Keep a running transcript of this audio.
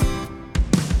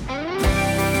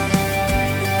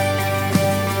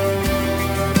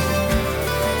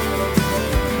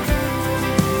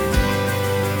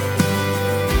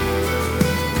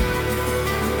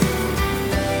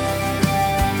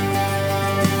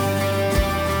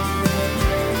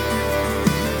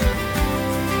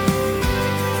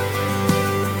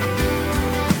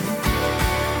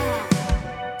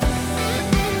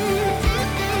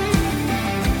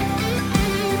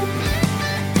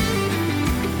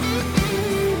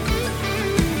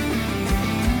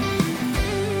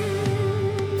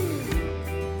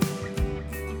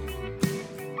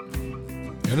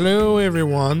Hello,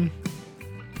 everyone.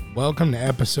 Welcome to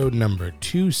episode number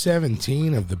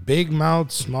 217 of the Big Mouth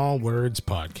Small Words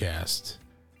podcast.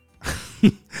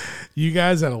 You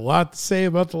guys had a lot to say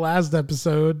about the last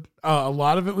episode. A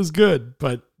lot of it was good,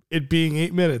 but it being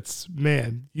 8 minutes,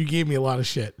 man, you gave me a lot of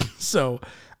shit. So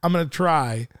I'm going to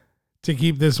try to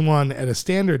keep this one at a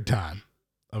standard time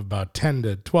of about 10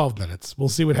 to 12 minutes. We'll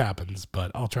see what happens,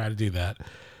 but I'll try to do that.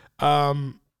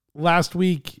 Last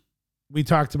week, we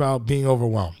talked about being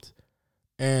overwhelmed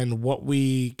and what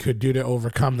we could do to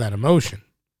overcome that emotion.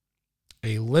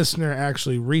 A listener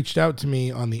actually reached out to me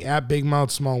on the @Big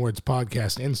Mouth Small Words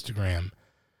podcast Instagram.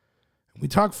 We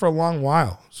talked for a long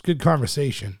while. It was a good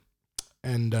conversation.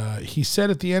 And he said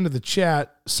at the end of the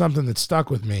chat something that stuck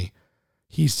with me.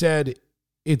 He said,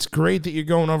 it's great that you're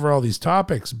going over all these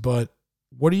topics, but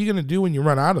what are you going to do when you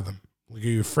run out of them? Like, are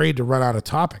you afraid to run out of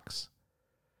topics?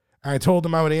 And I told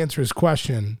him I would answer his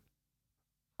question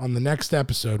on the next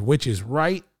episode, which is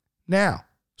right now.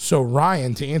 So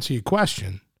Ryan, to answer your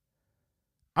question,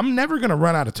 I'm never going to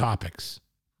run out of topics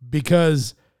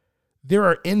because there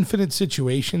are infinite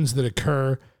situations that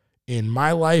occur in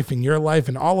my life, in your life,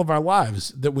 in all of our lives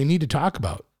that we need to talk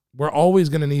about. We're always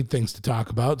going to need things to talk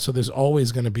about, so there's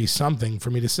always going to be something for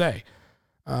me to say.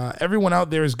 Everyone out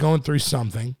there is going through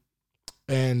something,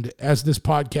 and as this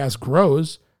podcast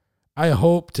grows, I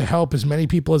hope to help as many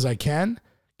people as I can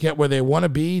get where they want to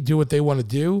be, do what they want to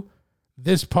do.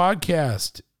 This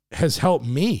podcast has helped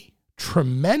me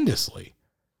tremendously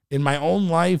in my own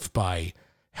life by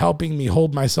helping me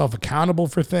hold myself accountable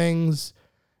for things.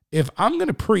 If I'm going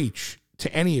to preach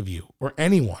to any of you or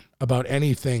anyone about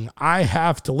anything, I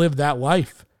have to live that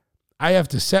life. I have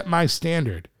to set my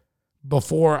standard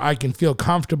before I can feel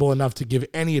comfortable enough to give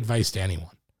any advice to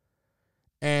anyone.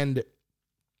 And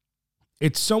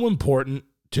it's so important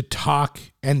to talk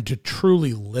and to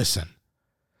truly listen.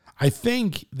 I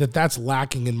think that that's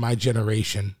lacking in my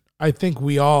generation. I think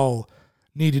we all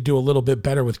need to do a little bit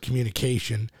better with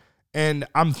communication. And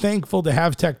I'm thankful to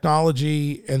have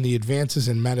technology and the advances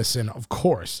in medicine, of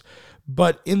course.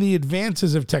 But in the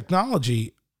advances of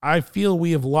technology, I feel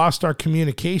we have lost our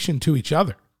communication to each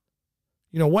other.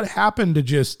 You know, what happened to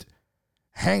just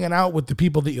hanging out with the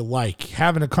people that you like,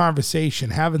 having a conversation,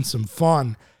 having some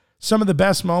fun? Some of the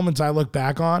best moments I look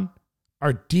back on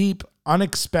are deep,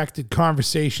 unexpected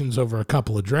conversations over a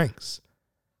couple of drinks.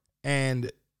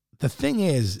 And the thing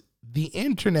is, the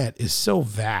internet is so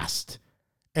vast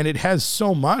and it has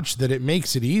so much that it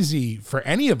makes it easy for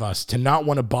any of us to not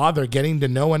want to bother getting to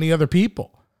know any other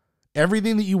people.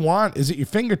 Everything that you want is at your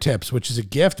fingertips, which is a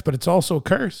gift, but it's also a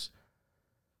curse.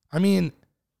 I mean,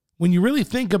 when you really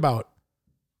think about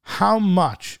how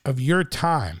much of your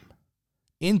time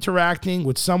interacting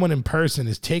with someone in person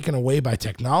is taken away by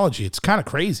technology, it's kind of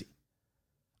crazy.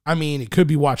 I mean, it could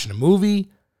be watching a movie,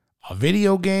 a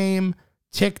video game,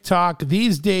 TikTok.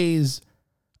 These days,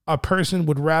 a person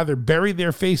would rather bury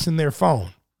their face in their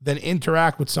phone than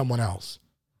interact with someone else.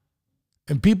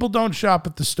 And people don't shop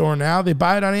at the store now. They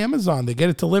buy it on Amazon. They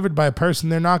get it delivered by a person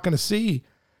they're not going to see.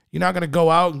 You're not going to go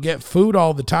out and get food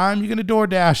all the time. You're going to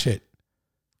DoorDash it.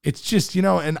 It's just, you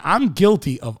know, and I'm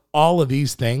guilty of all of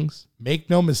these things. Make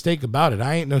no mistake about it.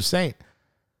 I ain't no saint.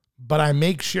 But I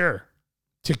make sure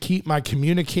to keep my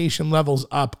communication levels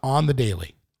up on the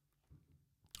daily.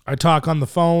 I talk on the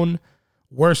phone,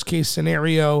 worst case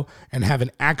scenario, and have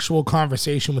an actual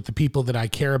conversation with the people that I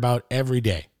care about every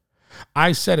day.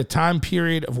 I set a time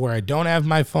period of where I don't have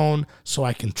my phone so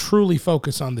I can truly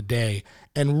focus on the day.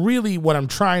 And really what I'm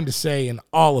trying to say in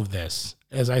all of this,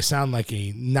 as I sound like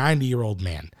a 90-year-old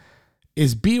man,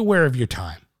 is be aware of your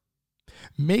time.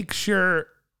 Make sure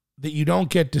that you don't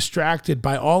get distracted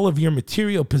by all of your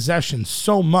material possessions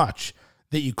so much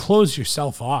that you close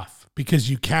yourself off, because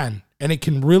you can, and it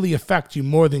can really affect you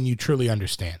more than you truly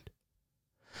understand.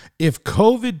 If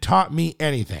COVID taught me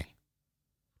anything,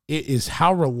 it is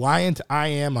how reliant I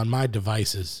am on my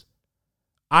devices.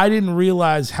 I didn't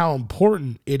realize how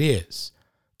important it is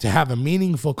to have a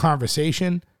meaningful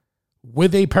conversation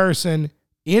with a person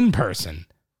in person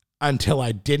until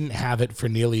I didn't have it for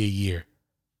nearly a year.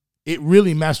 It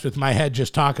really messed with my head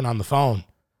just talking on the phone,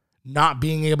 not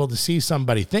being able to see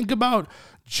somebody. Think about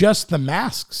just the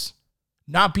masks,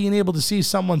 not being able to see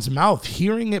someone's mouth,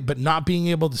 hearing it, but not being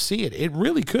able to see it. It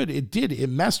really could. It did. It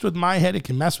messed with my head. It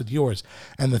can mess with yours.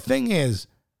 And the thing is,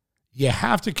 you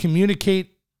have to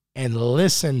communicate and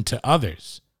listen to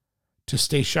others to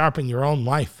stay sharp in your own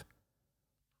life.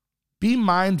 Be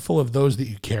mindful of those that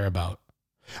you care about.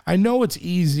 I know it's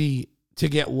easy to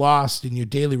get lost in your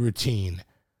daily routine.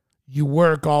 You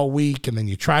work all week and then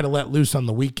you try to let loose on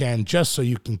the weekend just so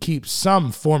you can keep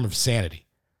some form of sanity.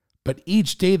 But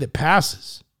each day that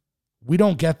passes, We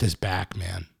don't get this back,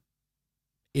 man.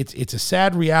 It's a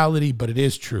sad reality, but it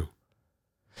is true.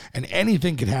 And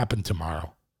anything can happen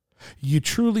tomorrow. You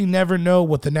truly never know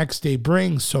what the next day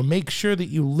brings, so make sure that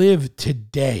you live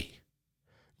today.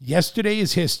 Yesterday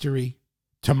is history.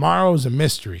 Tomorrow is a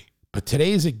mystery, but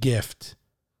today is a gift.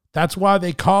 That's why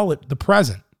they call it the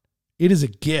present. It is a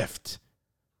gift.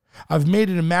 I've made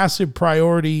it a massive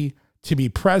priority to be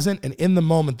present and in the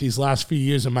moment these last few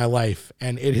years of my life,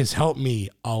 and it has helped me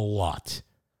a lot.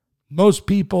 Most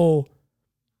people,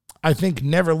 I think,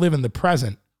 never live in the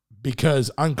present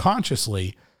because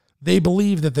unconsciously they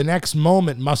believe that the next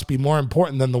moment must be more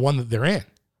important than the one that they're in.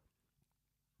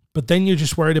 But then you're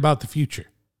just worried about the future.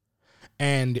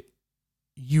 And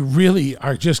you really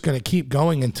are just going to keep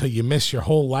going until you miss your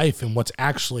whole life and what's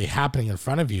actually happening in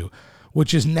front of you,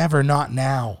 which is never not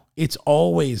now. It's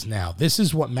always now. This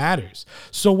is what matters.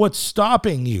 So what's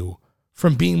stopping you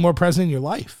from being more present in your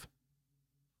life?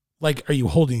 Like, are you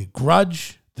holding a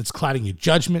grudge that's clouding your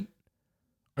judgment?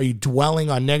 Are you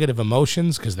dwelling on negative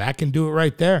emotions? Because that can do it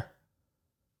right there.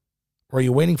 Or are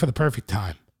you waiting for the perfect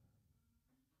time?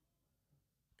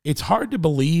 It's hard to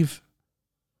believe,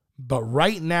 but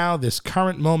right now, this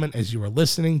current moment, as you are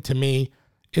listening to me,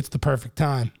 it's the perfect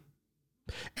time.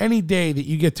 Any day that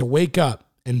you get to wake up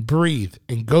and breathe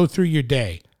and go through your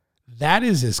day, that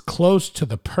is as close to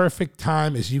the perfect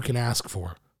time as you can ask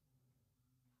for.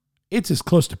 It's as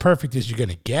close to perfect as you're going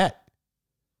to get.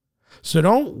 So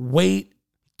don't wait.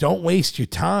 Don't waste your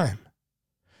time.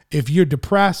 If you're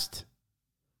depressed,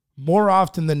 more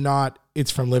often than not,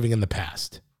 it's from living in the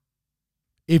past.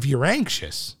 If you're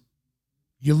anxious,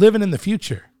 you're living in the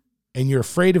future and you're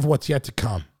afraid of what's yet to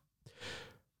come.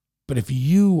 But if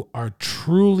you are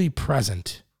truly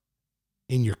present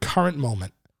in your current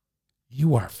moment,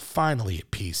 you are finally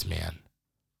at peace, man.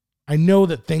 I know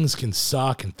that things can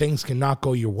suck and things can not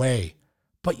go your way,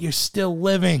 but you're still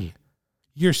living.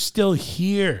 You're still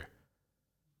here.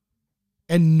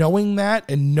 And knowing that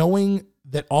and knowing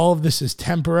that all of this is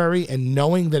temporary and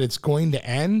knowing that it's going to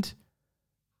end,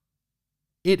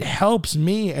 it helps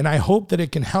me, and I hope that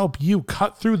it can help you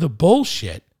cut through the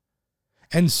bullshit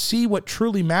and see what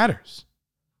truly matters.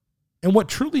 And what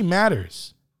truly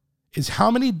matters is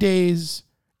how many days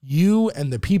you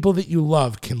and the people that you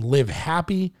love can live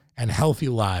happy and healthy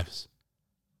lives.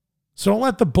 So don't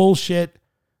let the bullshit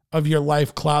of your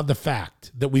life cloud the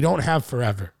fact that we don't have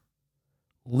forever.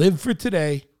 Live for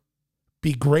today,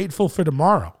 be grateful for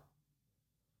tomorrow,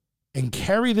 and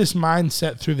carry this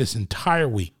mindset through this entire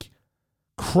week.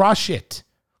 Crush it.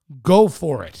 Go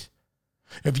for it.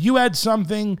 If you had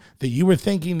something that you were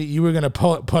thinking that you were going to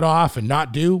put off and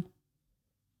not do,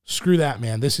 screw that,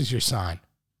 man. This is your sign.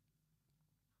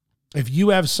 If you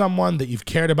have someone that you've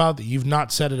cared about that you've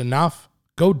not said it enough,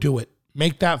 go do it.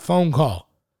 Make that phone call.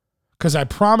 Because I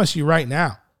promise you right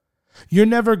now, you're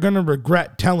never going to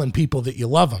regret telling people that you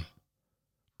love them.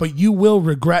 But you will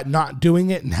regret not doing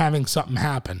it and having something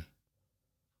happen.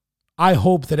 I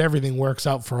hope that everything works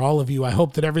out for all of you. I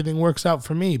hope that everything works out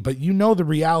for me. But you know the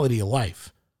reality of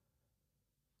life.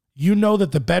 You know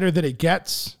that the better that it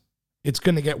gets, it's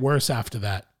going to get worse after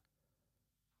that.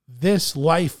 This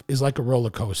life is like a roller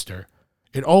coaster.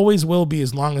 It always will be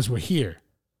as long as we're here.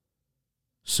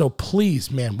 So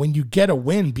please, man, when you get a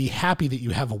win, be happy that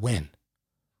you have a win.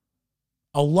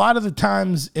 A lot of the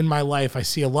times in my life, I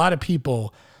see a lot of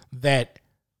people that,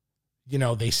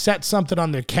 they set something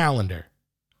on their calendar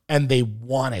and they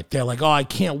want it. They're like, oh, I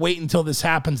can't wait until this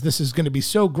happens. This is going to be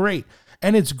so great.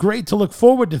 And it's great to look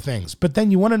forward to things. But then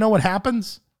you want to know what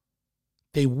happens?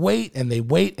 They wait and they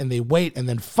wait and they wait. And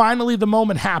then finally the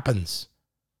moment happens.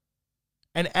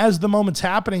 And as the moment's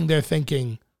happening, they're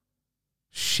thinking,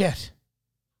 shit.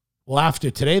 Well, after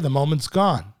today, the moment's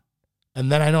gone.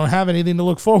 And then I don't have anything to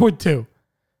look forward to.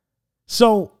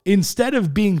 So instead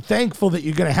of being thankful that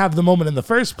you're going to have the moment in the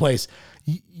first place,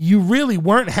 you really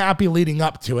weren't happy leading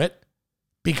up to it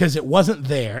because it wasn't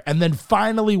there. And then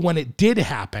finally, when it did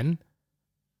happen,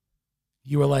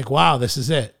 you were like, wow, this is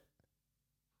it.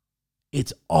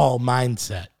 It's all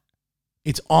mindset.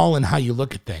 It's all in how you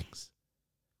look at things.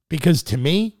 Because to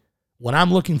me, when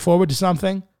I'm looking forward to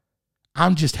something,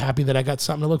 I'm just happy that I got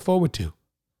something to look forward to.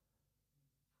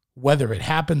 Whether it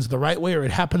happens the right way or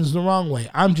it happens the wrong way,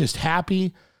 I'm just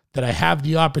happy that I have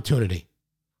the opportunity.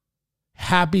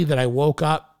 Happy that I woke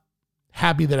up.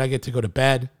 Happy that I get to go to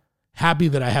bed. Happy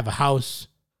that I have a house.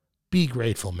 Be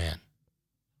grateful, man.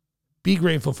 Be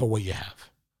grateful for what you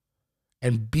have.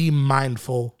 And be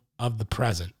mindful of the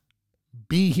present.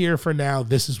 Be here for now.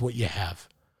 This is what you have.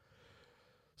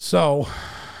 So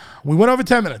we went over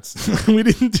 10 minutes. we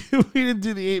didn't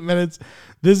do the 8 minutes.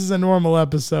 This is a normal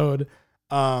episode.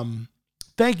 Thank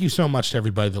thank you so much to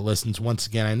everybody that listens. Once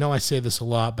again, I know I say this a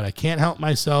lot, but I can't help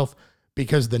myself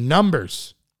because the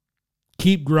numbers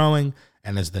keep growing.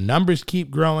 And as the numbers keep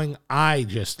growing, I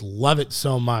just love it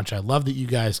so much. I love that you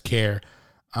guys care.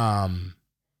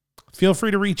 Feel free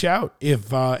to reach out.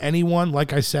 If anyone,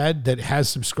 like I said, that has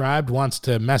subscribed wants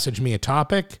to message me a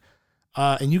topic,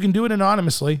 and you can do it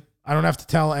anonymously. I don't have to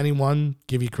tell anyone,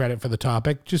 give you credit for the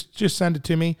topic. Just send it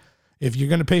to me. If you're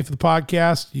going to pay for the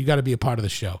podcast, you got to be a part of the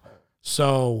show.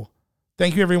 So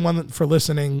thank you, everyone, for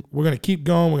listening. We're going to keep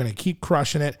going. We're going to keep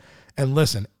crushing it. And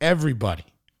listen, everybody,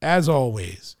 as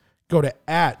always, go to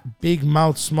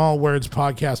 @BigMouthSmallWords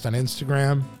Podcast on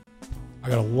Instagram. I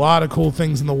got a lot of cool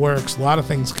things in the works, a lot of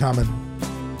things coming.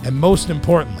 And most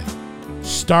importantly,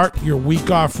 start your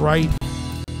week off right,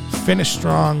 finish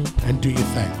strong, and do your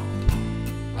thing.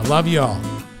 I love you all.